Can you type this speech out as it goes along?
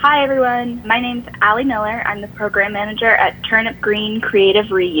Hi, everyone. My name's Allie Miller. I'm the program manager at Turnip Green Creative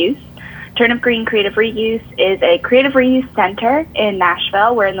Reuse. Turnip Green Creative Reuse is a creative reuse center in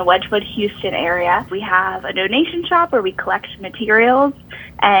Nashville. We're in the Wedgwood, Houston area. We have a donation shop where we collect materials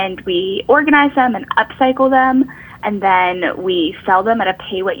and we organize them and upcycle them, and then we sell them at a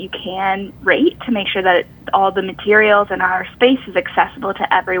pay-what-you-can rate to make sure that all the materials in our space is accessible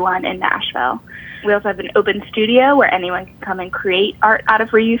to everyone in Nashville. We also have an open studio where anyone can come and create art out of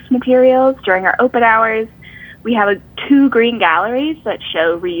reuse materials during our open hours. We have 2 green galleries that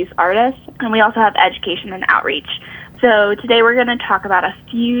show reuse artists, and we also have education and outreach. So today we're going to talk about a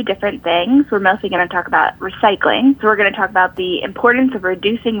few different things. We're mostly going to talk about recycling. So we're going to talk about the importance of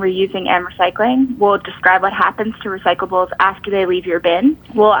reducing, reusing, and recycling. We'll describe what happens to recyclables after they leave your bin.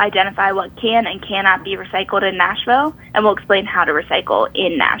 We'll identify what can and cannot be recycled in Nashville, and we'll explain how to recycle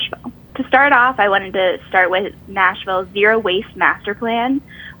in Nashville. To start off, I wanted to start with Nashville's Zero Waste Master Plan.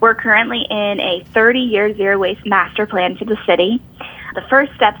 We're currently in a 30-year zero waste master plan for the city. The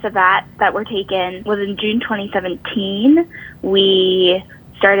first steps of that were taken was in June 2017. We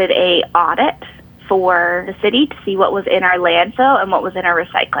started an audit for the city to see what was in our landfill and what was in our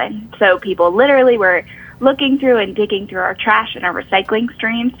recycling. So people literally were looking through and digging through our trash and our recycling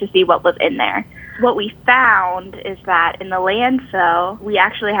streams to see what was in there. What we found is that in the landfill, we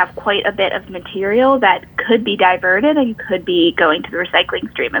actually have quite a bit of material that could be diverted and could be going to the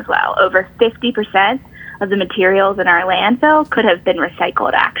recycling stream as well. Over 50% of the materials in our landfill could have been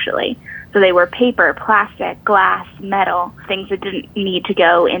recycled, actually. So they were paper, plastic, glass, metal, things that didn't need to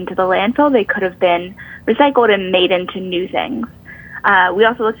go into the landfill. They could have been recycled and made into new things. We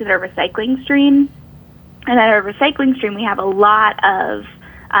also looked at our recycling stream. And at our recycling stream, we have a lot of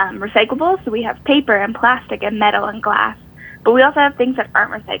recyclables. So we have paper and plastic and metal and glass. But we also have things that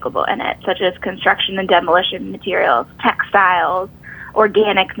aren't recyclable in it, such as construction and demolition materials, textiles,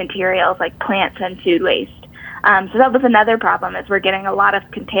 organic materials like plants and food waste. So that was another problem, is we're getting a lot of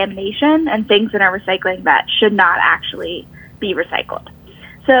contamination and things in our recycling that should not actually be recycled.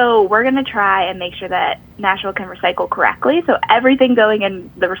 So we're going to try and make sure that Nashville can recycle correctly. So everything going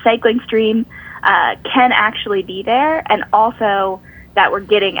in the recycling stream can actually be there, and also that we're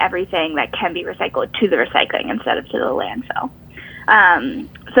getting everything that can be recycled to the recycling instead of to the landfill.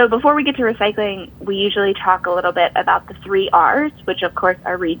 So before we get to recycling, we usually talk a little bit about the 3 R's, which of course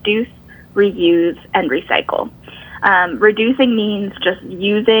are reduce, reuse, and recycle. Reducing means just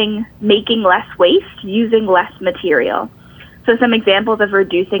making less waste, using less material. So some examples of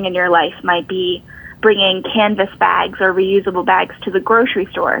reducing in your life might be bringing canvas bags or reusable bags to the grocery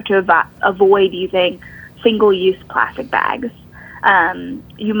store to avoid using single-use plastic bags.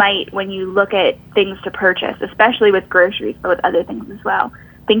 You might, when you look at things to purchase, especially with groceries, but with other things as well,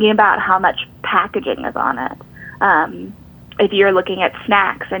 thinking about how much packaging is on it. If you're looking at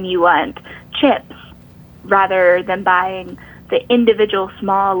snacks and you want chips, rather than buying the individual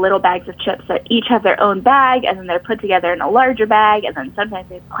small little bags of chips that each have their own bag, and then they're put together in a larger bag, and then sometimes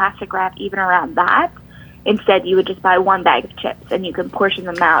there's plastic wrap even around that. Instead, you would just buy one bag of chips, and you can portion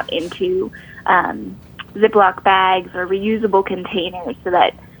them out into Ziploc bags or reusable containers so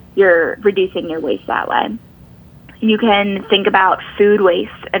that you're reducing your waste that way. You can think about food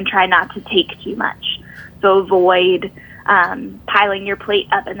waste and try not to take too much. So avoid piling your plate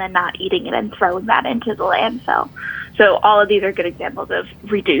up and then not eating it and throwing that into the landfill. So all of these are good examples of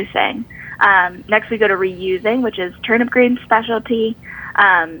reducing. Next we go to reusing, which is Turnip Green's specialty.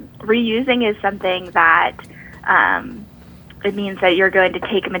 Reusing is something that it means that you're going to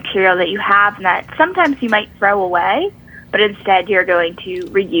take a material that you have and that sometimes you might throw away, but instead you're going to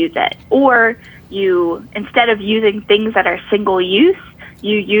reuse it. Or you, instead of using things that are single use,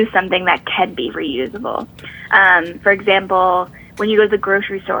 you use something that can be reusable. For example, when you go to the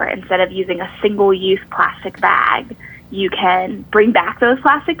grocery store, instead of using a single-use plastic bag, you can bring back those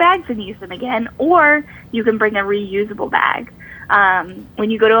plastic bags and use them again, or you can bring a reusable bag. When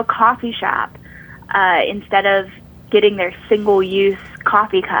you go to a coffee shop, instead of getting their single-use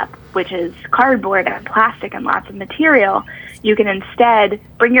coffee cup, which is cardboard and plastic and lots of material, you can instead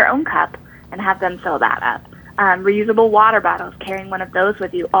bring your own cup and have them fill that up. Reusable water bottles, carrying one of those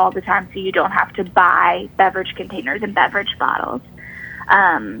with you all the time so you don't have to buy beverage containers and beverage bottles.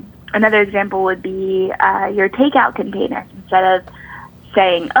 Another example would be your takeout containers. Instead of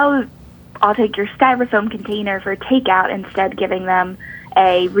saying, oh, I'll take your styrofoam container for takeout, instead giving them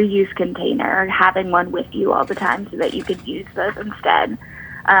a reuse container or having one with you all the time so that you could use those instead.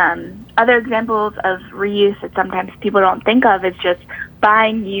 Other examples of reuse that sometimes people don't think of is just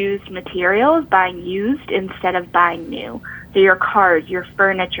buying used materials, buying used instead of buying new. So your cars, your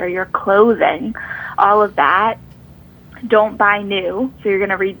furniture, your clothing, all of that Don't buy new, so you're going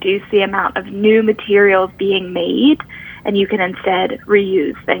to reduce the amount of new materials being made, and you can instead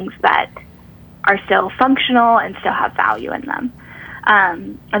reuse things that are still functional and still have value in them.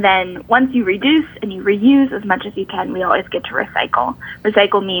 And then once you reduce and you reuse as much as you can, we always get to recycle.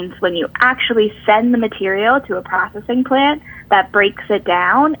 Recycle means when you actually send the material to a processing plant that breaks it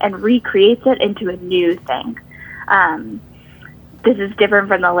down and recreates it into a new thing. This is different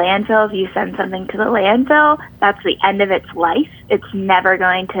from the landfill. If you send something to the landfill, that's the end of its life. It's never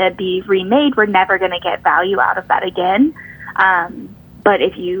going to be remade. We're never going to get value out of that again. But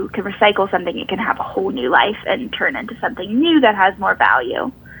if you can recycle something, it can have a whole new life and turn into something new that has more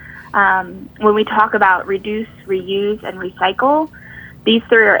value. When we talk about reduce, reuse, and recycle, these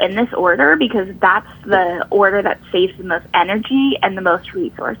three are in this order because that's the order that saves the most energy and the most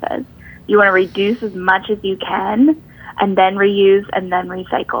resources. You want to reduce as much as you can, and then reuse, and then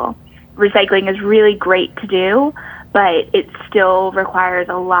recycle. Recycling is really great to do, but it still requires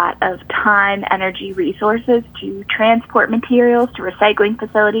a lot of time, energy, resources to transport materials to recycling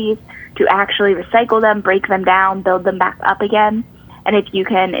facilities, to actually recycle them, break them down, build them back up again. And if you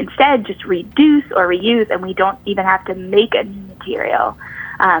can instead just reduce or reuse, and we don't even have to make a new material,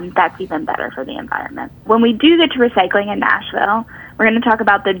 that's even better for the environment. When we do get to recycling in Nashville, we're going to talk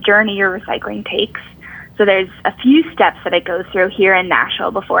about the journey your recycling takes. So there's a few steps that it goes through here in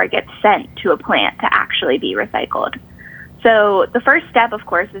Nashville before it gets sent to a plant to actually be recycled. So the first step, of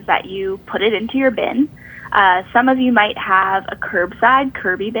course, is that you put it into your bin. Some of you might have a curbside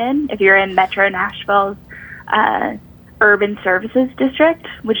Kirby bin. If you're in Metro Nashville's Urban Services District,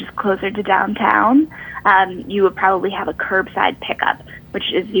 which is closer to downtown, you would probably have a curbside pickup,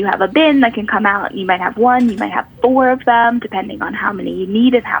 which is you have a bin that can come out. You might have one, you might have 4 of them, depending on how many you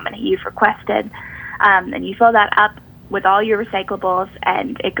need and how many you've requested. And you fill that up with all your recyclables,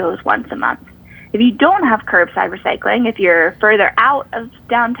 and it goes once a month. If you don't have curbside recycling, if you're further out of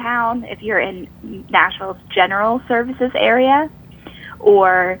downtown, if you're in Nashville's general services area,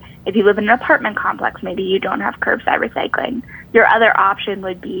 or if you live in an apartment complex, maybe you don't have curbside recycling, your other option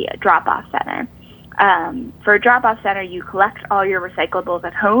would be a drop-off center. For a drop-off center, you collect all your recyclables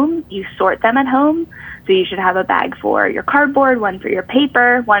at home, you sort them at home, so you should have a bag for your cardboard, one for your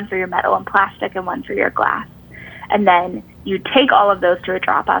paper, one for your metal and plastic, and one for your glass. And then you take all of those to a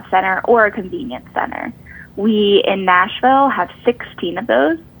drop-off center or a convenience center. We in Nashville have 16 of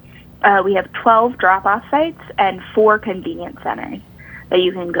those. We have 12 drop-off sites and 4 convenience centers that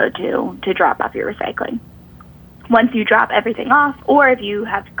you can go to drop off your recycling. Once you drop everything off, or if you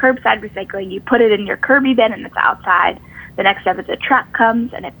have curbside recycling, you put it in your Kirby bin and it's outside. The next step is a truck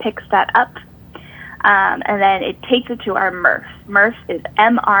comes and it picks that up. And then it takes it to our MRF. MRF is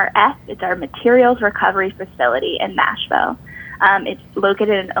MRF. It's our Materials Recovery Facility in Nashville. It's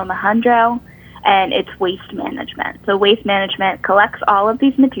located in Omohundro, and it's waste management. So waste management collects all of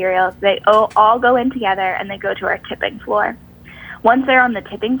these materials. They all go in together, and they go to our tipping floor. Once they're on the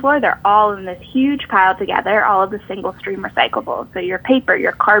tipping floor, they're all in this huge pile together, all of the single-stream recyclables. So your paper,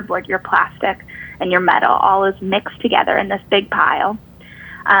 your cardboard, your plastic, and your metal all is mixed together in this big pile.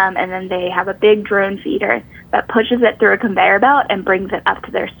 And then they have a big drone feeder that pushes it through a conveyor belt and brings it up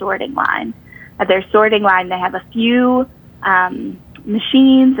to their sorting line. At their sorting line, they have a few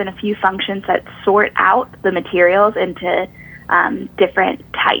machines and a few functions that sort out the materials into different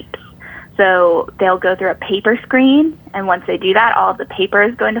types. So they'll go through a paper screen, and once they do that, all of the paper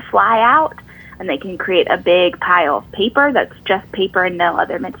is going to fly out, and they can create a big pile of paper that's just paper and no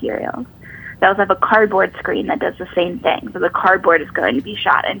other materials. They also have a cardboard screen that does the same thing. So the cardboard is going to be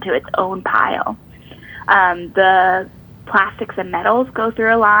shot into its own pile. The plastics and metals go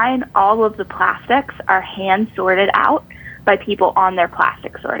through a line. All of the plastics are hand sorted out by people on their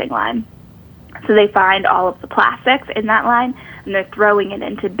plastic sorting line. So they find all of the plastics in that line, and they're throwing it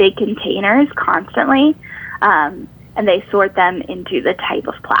into big containers constantly, and they sort them into the type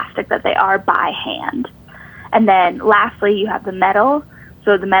of plastic that they are by hand. And then lastly, you have the metal.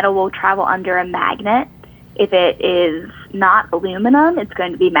 So the metal will travel under a magnet. If it is not aluminum, it's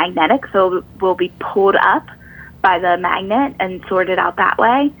going to be magnetic, so it will be pulled up by the magnet and sorted out that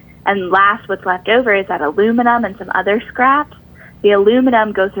way. And last, what's left over is that aluminum and some other scraps. The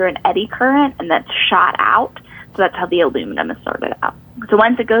aluminum goes through an eddy current, and that's shot out, so that's how the aluminum is sorted out. So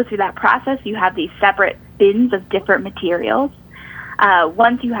once it goes through that process, you have these separate bins of different materials.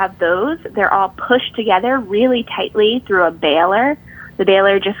 Once you have those, they're all pushed together really tightly through a baler. The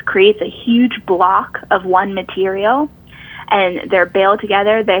baler just creates a huge block of one material, and they're baled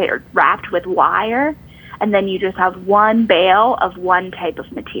together. They're wrapped with wire, and then you just have one bale of one type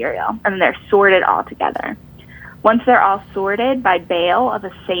of material, and they're sorted all together. Once they're all sorted by bale of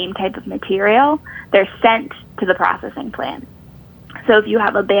the same type of material, they're sent to the processing plant. So if you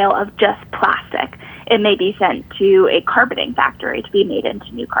have a bale of just plastic, it may be sent to a carpeting factory to be made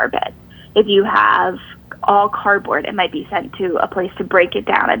into new carpet. If you have all cardboard, it might be sent to a place to break it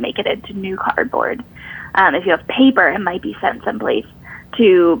down and make it into new cardboard. If you have paper, it might be sent someplace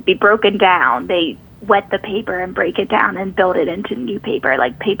to be broken down. They wet the paper and break it down and build it into new paper,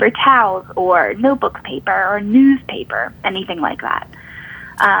 like paper towels or notebook paper or newspaper, anything like that.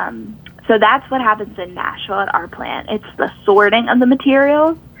 So that's what happens in Nashville at our plant. It's the sorting of the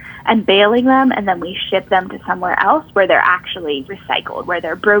materials and baling them, and then we ship them to somewhere else where they're actually recycled, where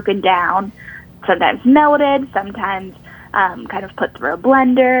they're broken down, sometimes melted, sometimes kind of put through a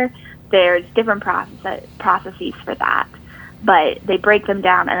blender. There's different processes for that, but they break them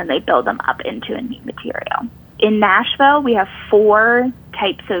down and then they build them up into a new material. In Nashville, we have 4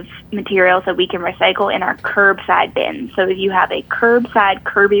 types of materials that we can recycle in our curbside bin. So if you have a curbside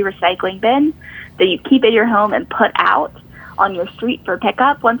Kirby recycling bin that you keep at your home and put out on your street for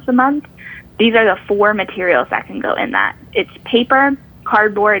pickup once a month, these are the 4 materials that can go in that. It's paper,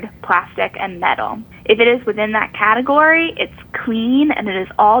 cardboard, plastic, and metal. If it is within that category, it's clean and it is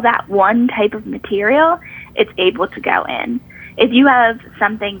all that one type of material, it's able to go in. If you have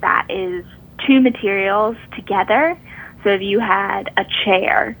something that is 2 materials together, so if you had a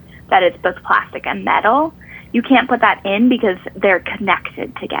chair that is both plastic and metal, you can't put that in because they're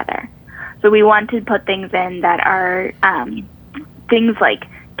connected together. So we want to put things in that are things like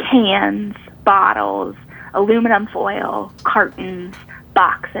cans, bottles, aluminum foil, cartons,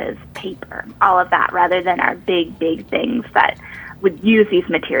 boxes, paper, all of that, rather than our big things that would use these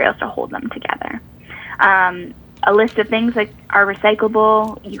materials to hold them together. A list of things that are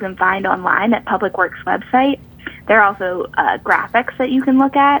recyclable you can find online at Public Works website. There are also graphics that you can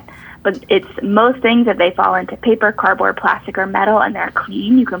look at, but it's most things that they fall into paper, cardboard, plastic, or metal, and they're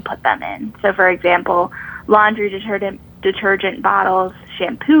clean, you can put them in. So for example, laundry detergent bottles,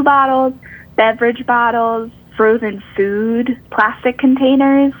 shampoo bottles, beverage bottles, frozen food, plastic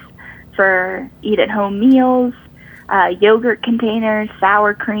containers for eat-at-home meals, yogurt containers,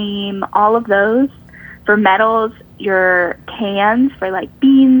 sour cream, all of those. For metals, your cans for like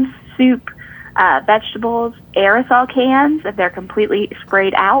beans, soup, vegetables, aerosol cans, if they're completely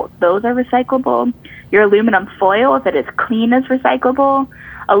sprayed out, those are recyclable. Your aluminum foil, if it is clean, is recyclable.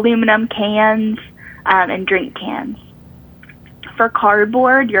 Aluminum cans and drink cans. For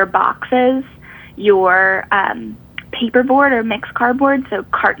cardboard, your boxes, your paperboard or mixed cardboard, so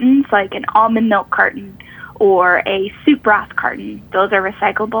cartons like an almond milk carton or a soup broth carton, those are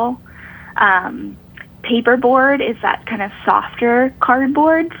recyclable. Paperboard is that kind of softer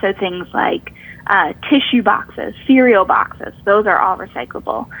cardboard, so things like tissue boxes, cereal boxes, those are all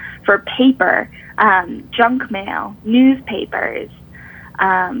recyclable. For paper, junk mail, newspapers,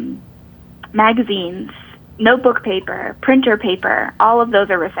 magazines, notebook paper, printer paper, all of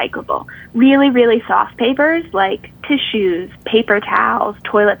those are recyclable. Really soft papers like tissues, paper towels,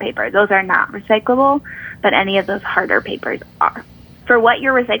 toilet paper, those are not recyclable, but any of those harder papers are. For what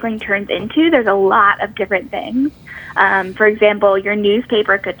your recycling turns into, there's a lot of different things. For example, your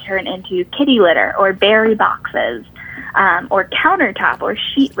newspaper could turn into kitty litter or berry boxes, or countertop or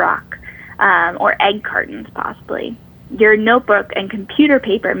sheetrock, or egg cartons possibly. Your notebook and computer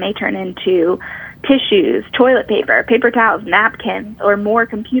paper may turn into tissues, toilet paper, paper towels, napkins, or more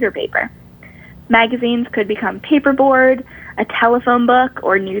computer paper. Magazines could become paperboard, a telephone book,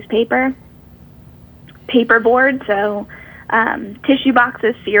 or newspaper. Paperboard, so tissue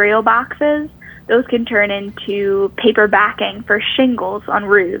boxes, cereal boxes, those can turn into paper backing for shingles on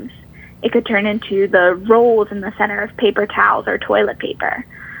roofs. It could turn into the rolls in the center of paper towels or toilet paper,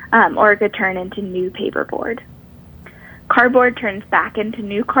 or it could turn into new paperboard. Cardboard turns back into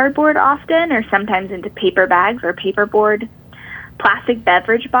new cardboard often, or sometimes into paper bags or paperboard. Plastic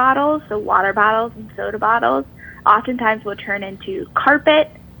beverage bottles, so water bottles and soda bottles, oftentimes will turn into carpet,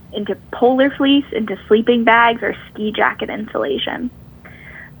 into polar fleece, into sleeping bags, or ski jacket insulation.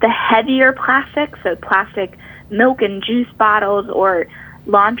 The heavier plastics, so plastic milk and juice bottles or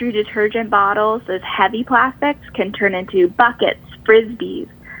laundry detergent bottles, those heavy plastics can turn into buckets, frisbees,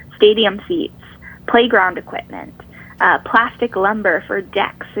 stadium seats, playground equipment, plastic lumber for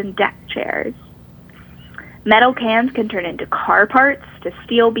decks and deck chairs. Metal cans can turn into car parts, to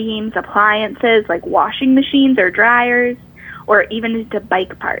steel beams, appliances like washing machines or dryers, or even into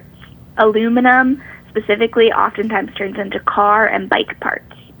bike parts. Aluminum specifically oftentimes turns into car and bike parts.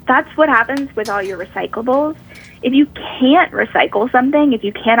 That's what happens with all your recyclables. If you can't recycle something, if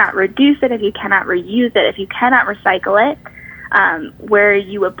you cannot reduce it, if you cannot reuse it, if you cannot recycle it, where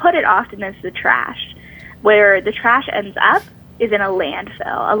you would put it often is the trash. Where the trash ends up is in a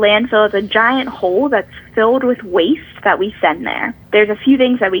landfill. A landfill is a giant hole that's filled with waste that we send there. There's a few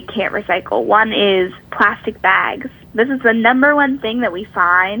things that we can't recycle. One is plastic bags. This is the number one thing that we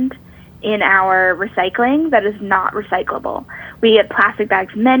find in our recycling that is not recyclable. We get plastic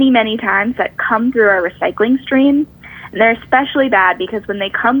bags many, many times that come through our recycling stream, and they're especially bad because when they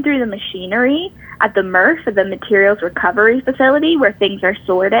come through the machinery at the MRF, at the Materials Recovery Facility, where things are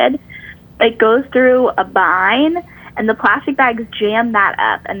sorted, it goes through a bind, and the plastic bags jam that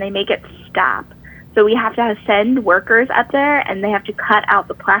up, and they make it stop. So we have to send workers up there, and they have to cut out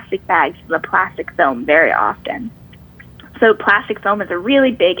the plastic bags from the plastic film very often. So plastic film is a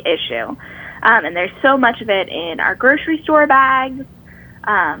really big issue, and there's so much of it in our grocery store bags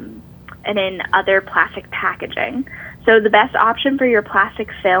and in other plastic packaging. So the best option for your plastic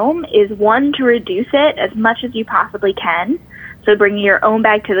film is, one, to reduce it as much as you possibly can. So bringing your own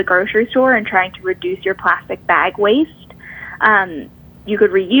bag to the grocery store and trying to reduce your plastic bag waste. You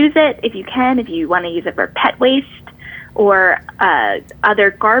could reuse it if you can, if you want to use it for pet waste or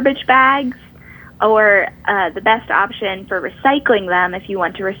other garbage bags. Or the best option for recycling them, if you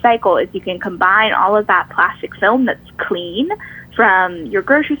want to recycle, is you can combine all of that plastic film that's clean from your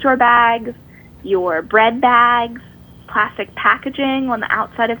grocery store bags, your bread bags, plastic packaging on the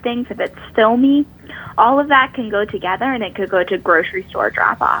outside of things if it's filmy. All of that can go together, and it could go to grocery store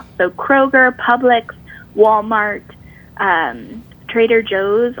drop-off. So Kroger, Publix, Walmart, Trader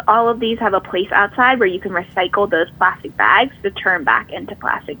Joe's, all of these have a place outside where you can recycle those plastic bags to turn back into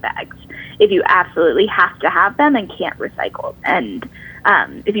plastic bags if you absolutely have to have them and can't recycle. And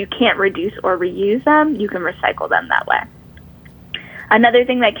if you can't reduce or reuse them, you can recycle them that way. Another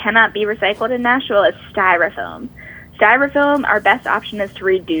thing that cannot be recycled in Nashville is styrofoam. Styrofoam, our best option is to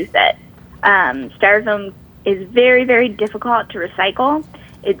reduce it. Styrofoam is very, very difficult to recycle.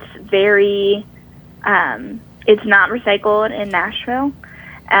 It's not recycled in Nashville.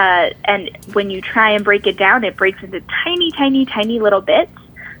 And when you try and break it down, it breaks into tiny, tiny, tiny little bits.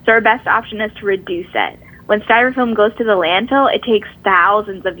 So our best option is to reduce it. When styrofoam goes to the landfill, it takes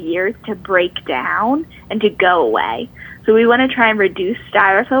thousands of years to break down and to go away. So we want to try and reduce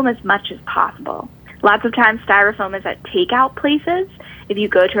styrofoam as much as possible. Lots of times styrofoam is at takeout places. If you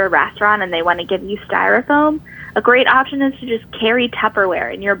go to a restaurant and they want to give you styrofoam, a great option is to just carry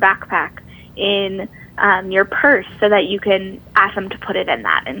Tupperware in your backpack, in your purse, so that you can ask them to put it in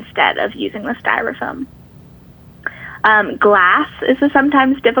that instead of using the styrofoam. Glass is a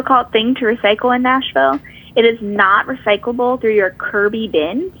sometimes difficult thing to recycle in Nashville. It is not recyclable through your Kirby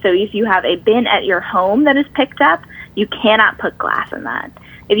bin. So if you have a bin at your home that is picked up, you cannot put glass in that.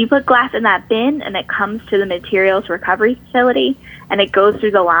 If you put glass in that bin and it comes to the Materials Recovery Facility and it goes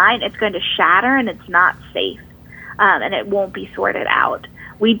through the line, it's going to shatter and it's not safe, and it won't be sorted out.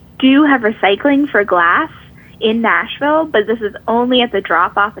 We do have recycling for glass in Nashville, but this is only at the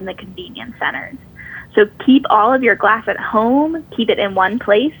drop-off and the convenience centers. So keep all of your glass at home, keep it in one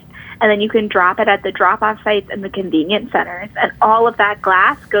place, and then you can drop it at the drop-off sites and the convenience centers, and all of that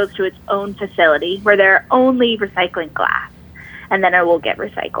glass goes to its own facility where they're only recycling glass, and then it will get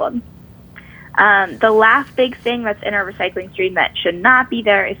recycled. The last big thing that's in our recycling stream that should not be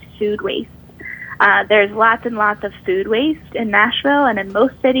there is food waste. There's lots and lots of food waste in Nashville and in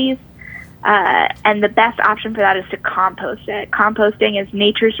most cities, and the best option for that is to compost it. Composting is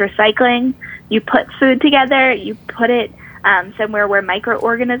nature's recycling. You put food together, you put it somewhere where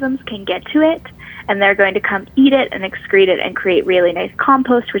microorganisms can get to it, and they're going to come eat it and excrete it and create really nice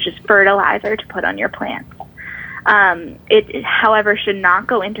compost, which is fertilizer to put on your plants. It, however, should not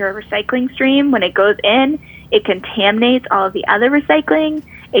go into a recycling stream. When it goes in, it contaminates all of the other recycling.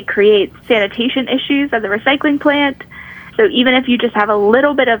 It creates sanitation issues at the recycling plant. So even if you just have a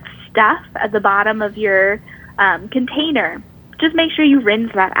little bit of stuff at the bottom of your container, just make sure you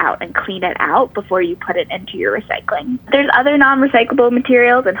rinse that out and clean it out before you put it into your recycling. There's other non-recyclable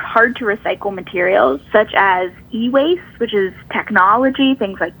materials and hard-to-recycle materials, such as e-waste, which is technology,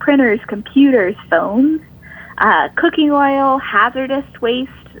 things like printers, computers, phones, cooking oil, hazardous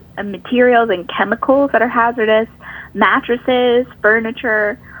waste, materials and chemicals that are hazardous, mattresses,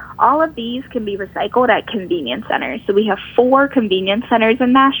 furniture. All of these can be recycled at convenience centers. So we have 4 convenience centers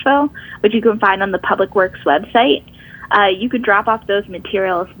in Nashville, which you can find on the Public Works website. You can drop off those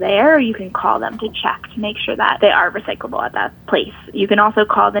materials there, or you can call them to check to make sure that they are recyclable at that place. You can also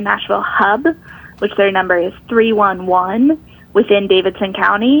call the Nashville Hub, which their number is 311 within Davidson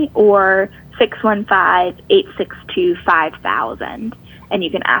County, or 615-862-5000. And you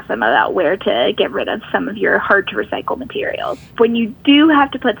can ask them about where to get rid of some of your hard-to-recycle materials. When you do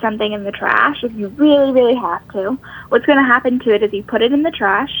have to put something in the trash, if you really, really have to, what's going to happen to it is you put it in the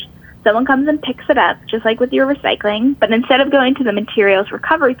trash, Someone comes and picks it up, just like with your recycling, but instead of going to the materials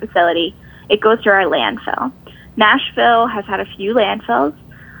recovery facility, it goes to our landfill. Nashville has had a few landfills.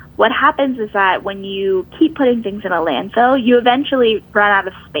 What happens is that when you keep putting things in a landfill, you eventually run out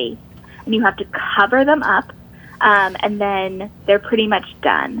of space, and you have to cover them up, and then they're pretty much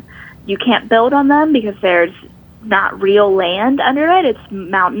done. You can't build on them because there's not real land under it. It's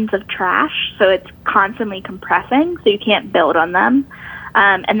mountains of trash, so it's constantly compressing, so you can't build on them.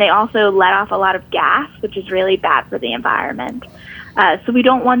 And they also let off a lot of gas, which is really bad for the environment. So we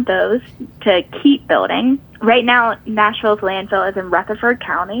don't want those to keep building. Right now, Nashville's landfill is in Rutherford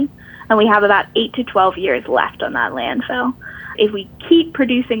County, and we have about 8 to 12 years left on that landfill. If we keep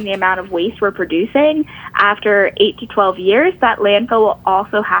producing the amount of waste we're producing, after 8 to 12 years, that landfill will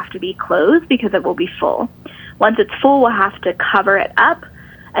also have to be closed because it will be full. Once it's full, we'll have to cover it up,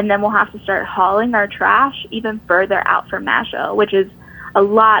 and then we'll have to start hauling our trash even further out from Nashville, which is a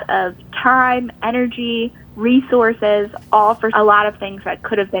lot of time, energy, resources, all for a lot of things that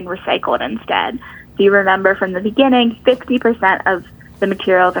could have been recycled instead. So you remember from the beginning, 50% of the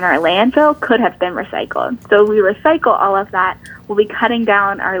materials in our landfill could have been recycled. So if we recycle all of that, we'll be cutting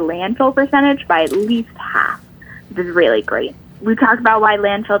down our landfill percentage by at least half, which is really great. We talked about why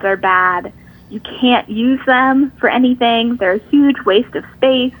landfills are bad. You can't use them for anything. They're a huge waste of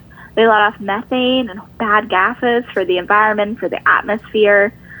space. They let off methane and bad gases for the environment, for the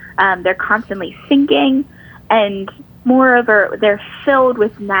atmosphere. They're constantly sinking. And moreover, they're filled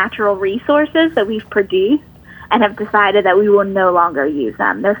with natural resources that we've produced and have decided that we will no longer use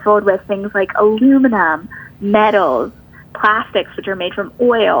them. They're filled with things like aluminum, metals, plastics, which are made from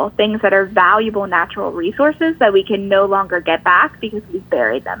oil, things that are valuable natural resources that we can no longer get back because we've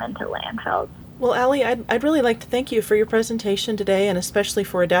buried them into landfills. Well, Allie, I'd really like to thank you for your presentation today, and especially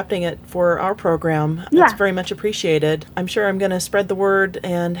for adapting it for our program. That's very much appreciated. I'm sure I'm going to spread the word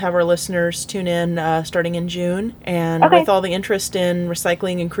and have our listeners tune in starting in June. And with all the interest in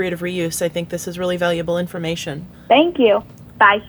recycling and creative reuse, I think this is really valuable information. Thank you. Bye.